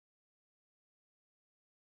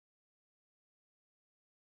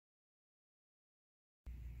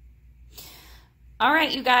All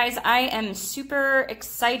right, you guys, I am super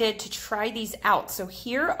excited to try these out. So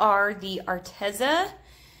here are the Arteza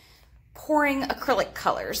pouring acrylic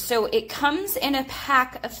colors. So it comes in a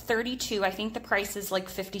pack of 32. I think the price is like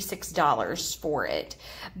 $56 for it,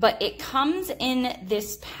 but it comes in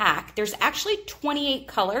this pack. There's actually 28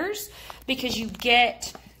 colors because you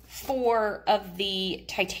get 4 of the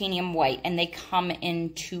titanium white and they come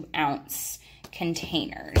in 2-ounce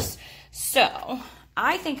containers. So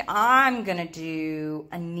I think I'm gonna do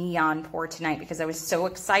a neon pour tonight because I was so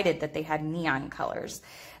excited that they had neon colors.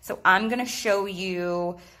 So I'm gonna show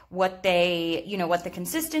you what they, what the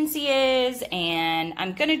consistency is, and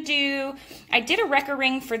I'm gonna do, I did a Wrecker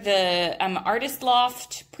ring for the Artist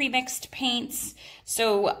Loft Premixed paints,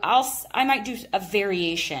 so I might do a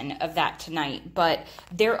variation of that tonight, but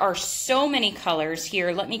there are so many colors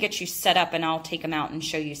here. Let me get you set up and I'll take them out and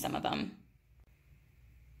show you some of them.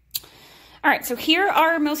 All right, so here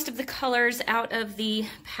are most of the colors out of the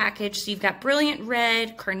package. So you've got Brilliant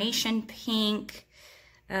Red, Carnation Pink,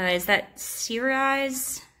 is that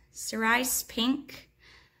Cerise Pink?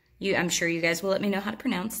 I'm sure you guys will let me know how to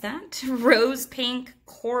pronounce that. Rose Pink,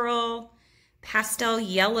 Coral, Pastel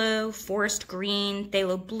Yellow, Forest Green,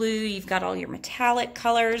 Phthalo Blue. You've got all your metallic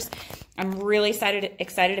colors. I'm really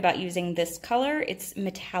excited about using this color. It's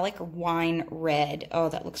Metallic Wine Red. Oh,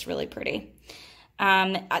 that looks really pretty.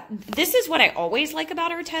 This is what I always like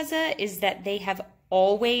about Arteza, is that they have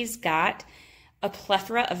always got a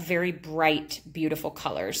plethora of very bright, beautiful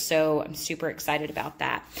colors. So I'm super excited about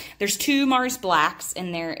that. There's 2 Mars Blacks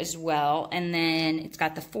in there as well. And then it's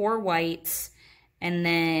got the 4 whites and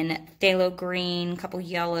then phthalo green, a couple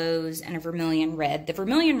yellows, and a vermilion red. The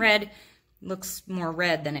vermilion red looks more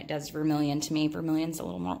red than it does vermilion to me. Vermilion's a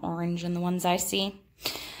little more orange in the ones I see.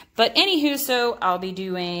 But anywho, so I'll be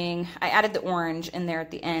doing, I added the orange in there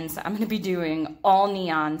at the end, so I'm going to be doing all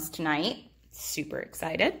neons tonight. Super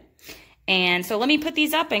excited. And so let me put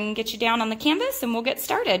these up and get you down on the canvas and we'll get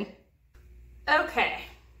started. Okay,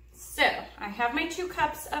 so I have my 2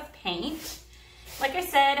 cups of paint. Like I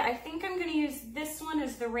said, I think I'm going to use this one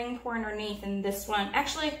as the ring pour underneath and this one.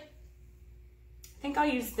 Actually, I think I'll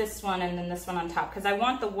use this one and then this one on top because I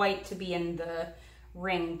want the white to be in the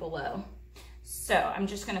ring below. So I'm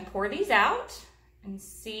just going to pour these out and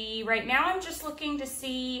see. Right now I'm just looking to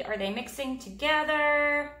see, are they mixing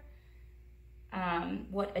together?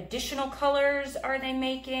 What additional colors are they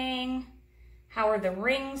making? How are the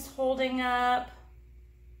rings holding up?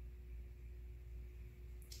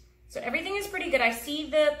 So everything is pretty good. I see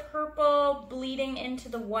the purple bleeding into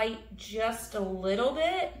the white just a little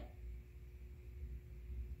bit.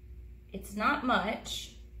 It's not much.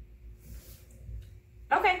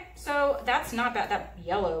 Okay, so that's not bad. That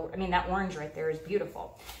yellow, that orange right there is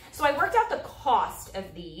beautiful. So I worked out the cost of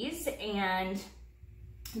these, and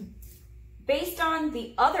based on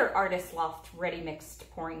the other Artist Loft Ready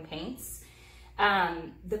Mixed pouring paints,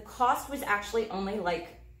 the cost was actually only like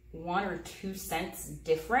 1 or 2 cents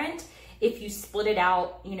different if you split it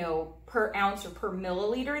out, per ounce or per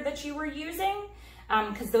milliliter that you were using,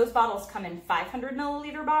 because those bottles come in 500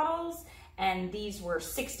 milliliter bottles. And these were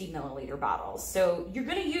 60 milliliter bottles. So you're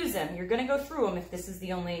gonna use them, you're gonna go through them if this is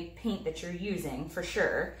the only paint that you're using, for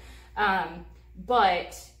sure.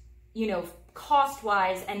 But,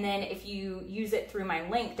 cost-wise, and then if you use it through my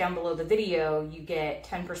link down below the video, you get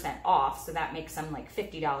 10% off. So that makes them like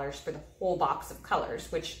 $50 for the whole box of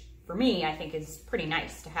colors, which for me, I think is pretty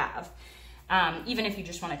nice to have. Even if you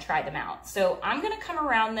just wanna try them out. So I'm gonna come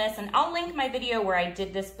around this, and I'll link my video where I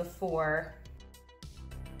did this before.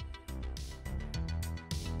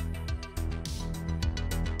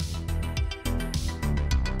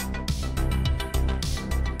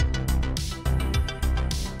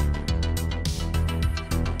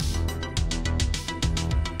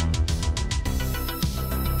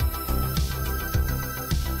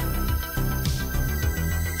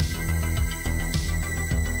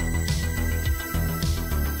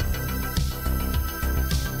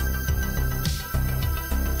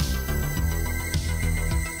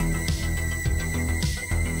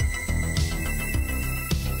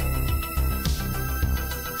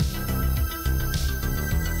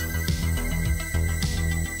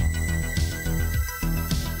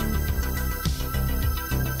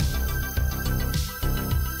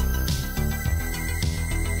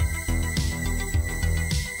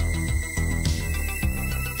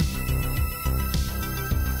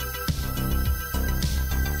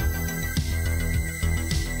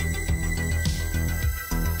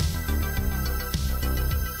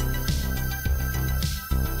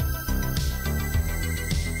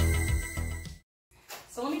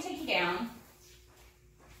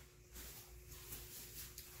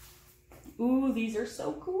 Ooh, these are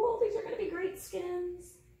so cool. These are gonna be great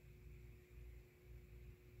skins.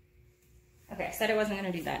 Okay, I said I wasn't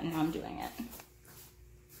gonna do that, and now I'm doing it.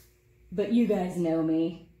 But you guys know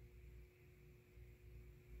me.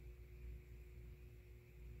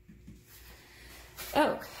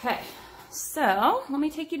 Okay, so let me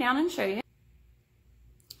take you down and show you.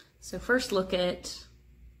 So first look at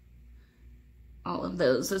all of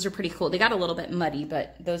those. Those are pretty cool. They got a little bit muddy,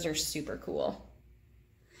 but those are super cool.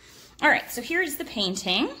 All right, so here's the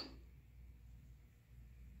painting.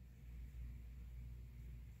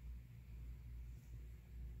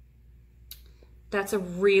 That's a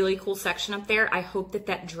really cool section up there. I hope that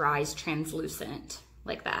that dries translucent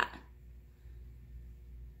like that.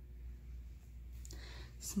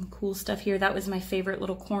 Some cool stuff here. That was my favorite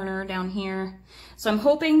little corner down here. So I'm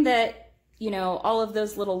hoping that, you know, all of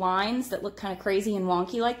those little lines that look kind of crazy and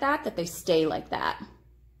wonky like that, that they stay like that.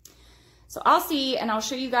 So I'll see, and I'll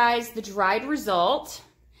show you guys the dried result,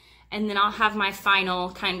 and then I'll have my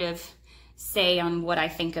final kind of say on what I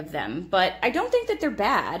think of them. But I don't think that they're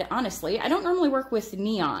bad, honestly. I don't normally work with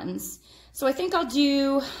neons. So I think I'll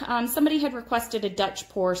do, somebody had requested a Dutch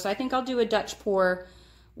pour, so I think I'll do a Dutch pour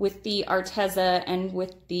with the Arteza and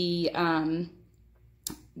with the,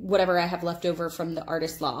 whatever I have left over from the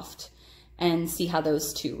Artist Loft, and see how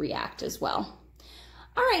those two react as well.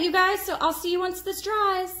 All right, you guys, so I'll see you once this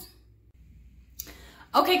dries.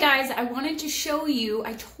 Okay guys, I wanted to show you,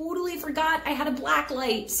 I totally forgot I had a black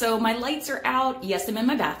light. So my lights are out. Yes, I'm in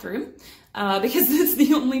my bathroom because that's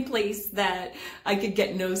the only place that I could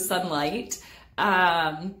get no sunlight.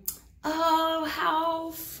 Oh,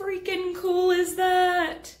 how freaking cool is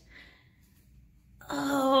that?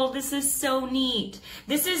 Oh, this is so neat.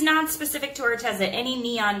 This is not specific to Arteza. Any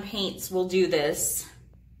neon paints will do this.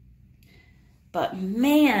 But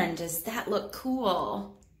man, does that look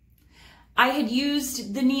cool. I had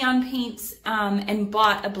used the neon paints and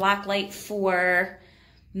bought a black light for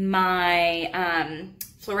my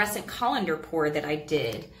fluorescent colander pour that I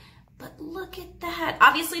did. But look at that.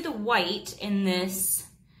 Obviously the white in this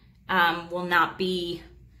will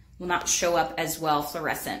not show up as well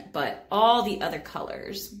fluorescent, but all the other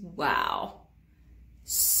colors, wow.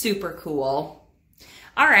 Super cool.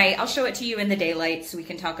 All right, I'll show it to you in the daylight so we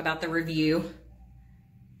can talk about the review.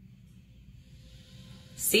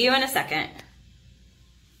 See you in a second.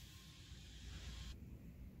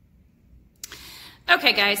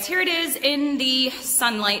 Okay guys, here it is in the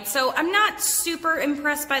sunlight. So I'm not super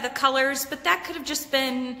impressed by the colors, but that could have just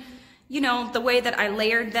been, you know, the way that I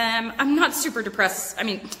layered them. I'm not super impressed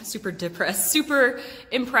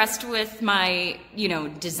with my, you know,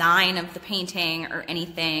 design of the painting or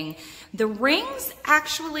anything. The rings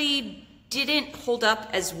actually didn't hold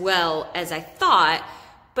up as well as I thought.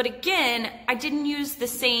 But again, I didn't use the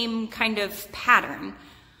same kind of pattern.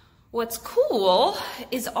 What's cool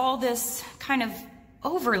is all this kind of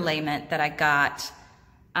overlayment that I got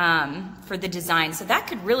for the design. So that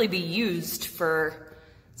could really be used for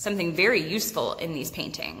something very useful in these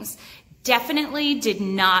paintings. Definitely did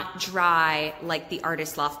not dry like the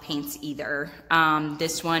Artist Loft paints either.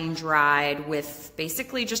 This one dried with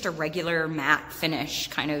basically just a regular matte finish,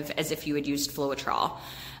 kind of as if you had used Floetrol.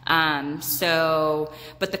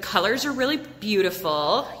 But the colors are really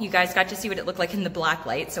beautiful. You guys got to see what it looked like in the black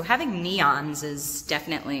light. So having neons is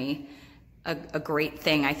definitely a great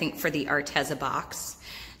thing, I think, for the Arteza box.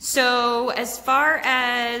 So as far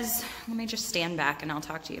as, let me just stand back and I'll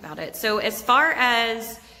talk to you about it. So as far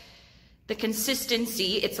as the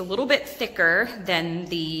consistency, it's a little bit thicker than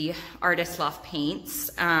the Artist Loft paints.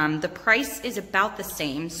 The price is about the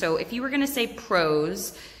same. So if you were gonna say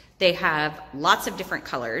pros, they have lots of different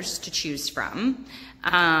colors to choose from.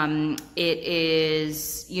 It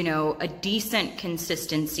is, you know, a decent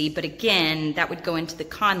consistency, but again, that would go into the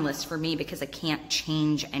con list for me because I can't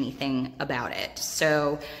change anything about it.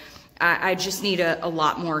 So I just need a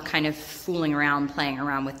lot more kind of fooling around, playing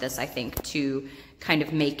around with this, I think, to kind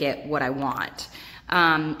of make it what I want.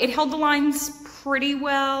 It held the lines pretty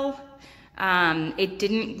well. It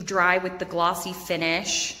didn't dry with the glossy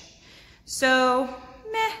finish. So,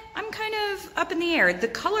 meh, I'm kind of up in the air. The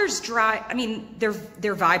colors dry, I mean,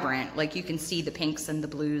 they're vibrant. Like you can see the pinks and the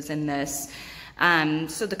blues in this.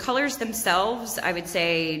 So the colors themselves, I would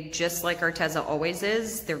say, just like Arteza always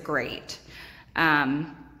is, they're great.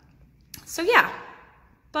 So yeah,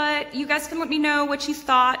 but you guys can let me know what you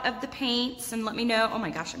thought of the paints and let me know, oh my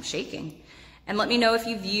gosh, I'm shaking. And let me know if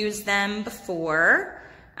you've used them before.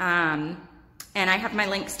 And I have my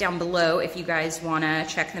links down below if you guys wanna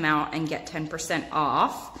check them out and get 10%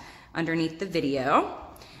 off underneath the video.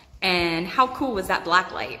 And how cool was that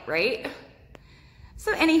black light, right?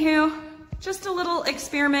 So anywho, just a little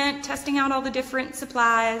experiment, testing out all the different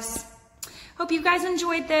supplies. Hope you guys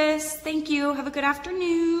enjoyed this. Thank you. Have a good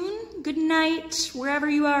afternoon, good night, wherever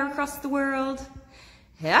you are across the world.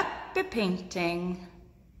 Happy painting.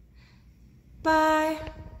 Bye.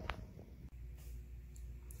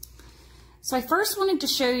 So I first wanted to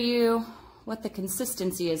show you what the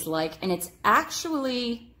consistency is like, and it's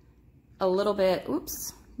actually a little bit,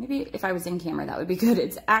 oops, maybe if I was in camera that would be good.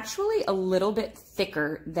 It's actually a little bit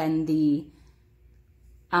thicker than the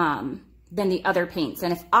other paints.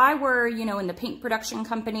 And if I were, you know, in the paint production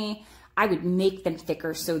company, I would make them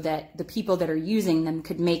thicker so that the people that are using them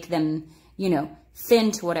could make them, you know,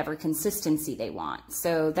 thin to whatever consistency they want.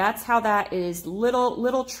 So that's how that is,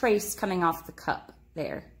 little trace coming off the cup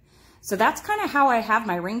there. So that's kind of how I have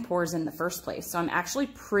my ring pours in the first place. So I'm actually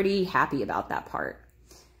pretty happy about that part.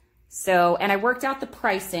 So, and I worked out the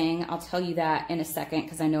pricing. I'll tell you that in a second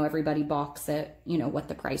because I know everybody balks at, you know, what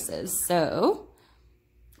the price is. So,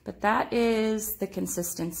 but that is the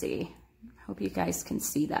consistency. Hope you guys can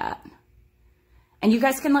see that. And you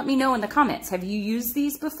guys can let me know in the comments, have you used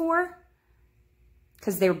these before?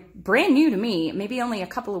 Because they're brand new to me, maybe only a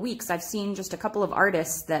couple of weeks. I've seen just a couple of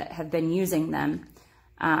artists that have been using them.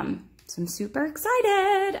 So I'm super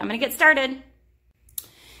excited. I'm gonna get started.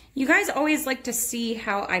 You guys always like to see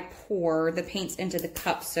how I pour the paints into the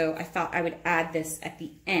cup, so I thought I would add this at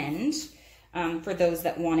the end for those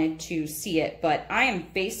that wanted to see it. But I am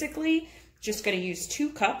basically just gonna use 2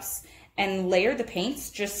 cups and layer the paints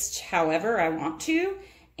just however I want to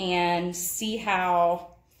and see how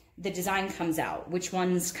the design comes out, which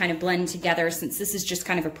ones kind of blend together. Since this is just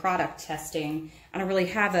kind of a product testing, I don't really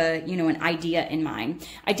have a, you know, an idea in mind.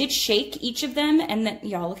 I did shake each of them, and then,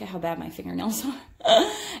 y'all look at how bad my fingernails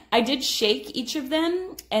are. I did shake each of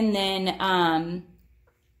them and then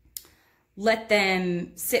let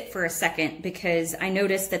them sit for a second because I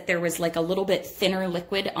noticed that there was like a little bit thinner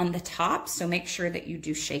liquid on the top, so make sure that you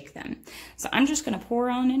do shake them. So I'm just gonna pour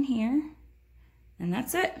on in here, and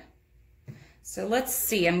that's it. So let's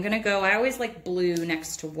see, I'm gonna go, I always like blue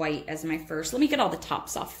next to white as my first. Let me get all the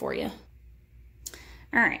tops off for you.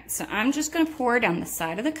 All right, so I'm just gonna pour down the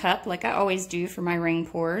side of the cup like I always do for my ring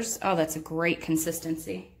pours. Oh, that's a great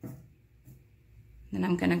consistency. Then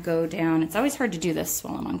I'm gonna go down, it's always hard to do this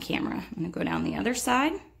while I'm on camera. I'm gonna go down the other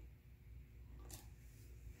side.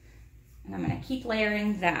 And I'm gonna keep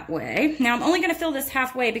layering that way. Now I'm only gonna fill this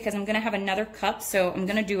halfway because I'm gonna have another cup, so I'm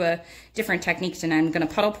gonna do a different technique tonight. I'm gonna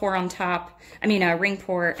puddle pour on top, a ring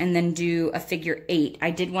pour, and then do a figure 8.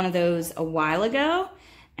 I did one of those a while ago,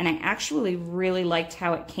 and I actually really liked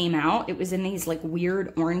how it came out. It was in these like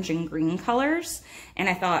weird orange and green colors, and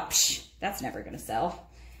I thought, psh, that's never gonna sell.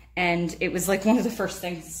 And it was like one of the first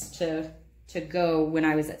things to go when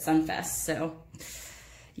I was at Sunfest, so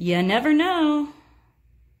you never know.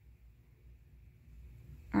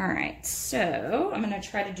 All right, so I'm gonna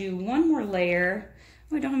try to do one more layer.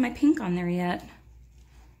 Oh, I don't have my pink on there yet.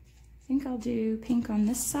 I think I'll do pink on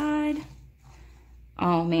this side.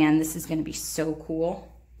 Oh man, this is gonna be so cool.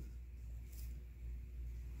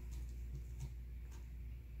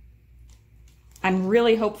 I'm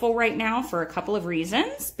really hopeful right now for a couple of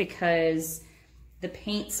reasons because the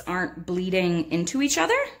paints aren't bleeding into each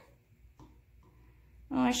other.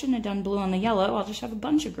 Oh, I shouldn't have done blue on the yellow. I'll just have a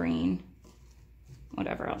bunch of green.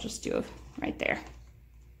 Whatever, I'll just do it right there.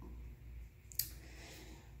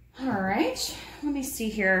 All right, let me see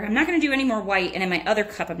here. I'm not gonna do any more white, and in my other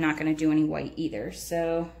cup, I'm not gonna do any white either.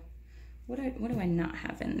 So what do I not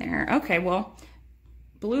have in there? Okay, well,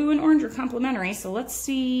 blue and orange are complementary, so let's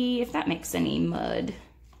see if that makes any mud.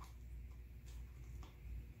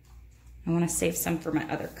 I wanna save some for my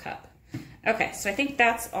other cup. Okay, so I think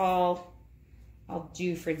that's all I'll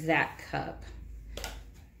do for that cup.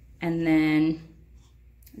 And then,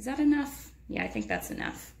 is that enough? Yeah, I think that's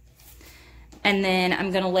enough. And then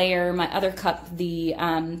I'm gonna layer my other cup the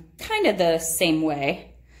kind of the same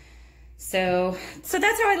way. So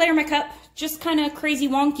that's how I layer my cup. Just kind of crazy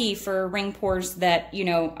wonky for ring pours that, you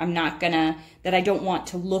know, that I don't want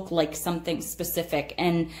to look like something specific.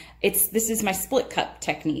 And this is my split cup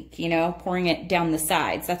technique, you know, pouring it down the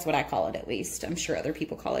sides. That's what I call it, at least. I'm sure other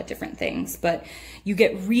people call it different things, but you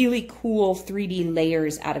get really cool 3D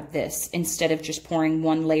layers out of this instead of just pouring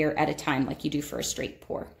one layer at a time like you do for a straight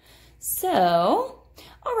pour. So,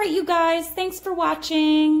 all right, you guys, thanks for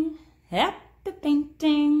watching. Happy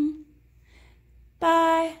painting.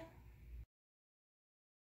 Bye.